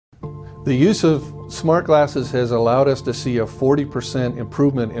The use of smart glasses has allowed us to see a 40%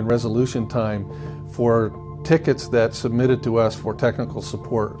 improvement in resolution time for tickets that submitted to us for technical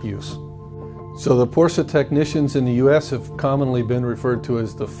support use. So the Porsche technicians in the US have commonly been referred to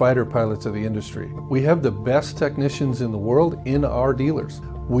as the fighter pilots of the industry. We have the best technicians in the world in our dealers.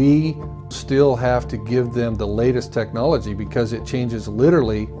 We still have to give them the latest technology because it changes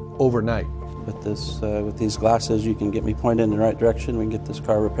literally overnight. With these glasses, you can get me pointed in the right direction. We can get this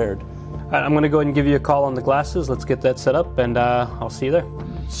car repaired. I'm going to go ahead and give you a call on the glasses. Let's get that set up, and I'll see you there.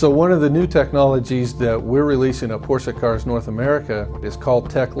 So one of the new technologies that we're releasing at Porsche Cars North America is called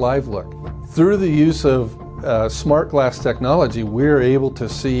Tech Live Look. Through the use of smart glass technology, we're able to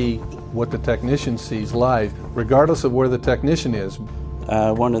see what the technician sees live, regardless of where the technician is.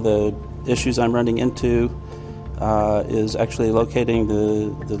 One of the issues I'm running into is actually locating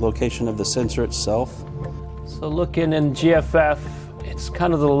the location of the sensor itself. So looking in GFF, it's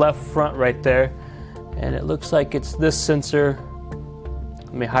kind of the left front right there, and it looks like it's this sensor.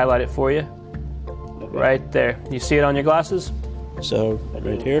 Let me highlight it for you. Okay. Right there. You see it on your glasses? So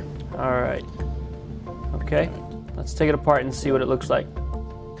right here. All right. Okay. Let's take it apart and see what it looks like.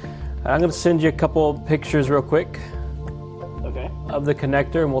 I'm going to send you a couple pictures real quick. Okay. Of the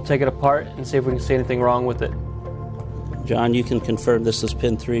connector, and we'll take it apart and see if we can see anything wrong with it. John, you can confirm this is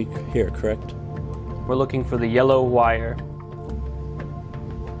pin 3 here, correct? We're looking for the yellow wire.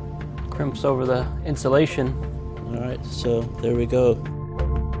 Crimps over the insulation. All right, so there we go.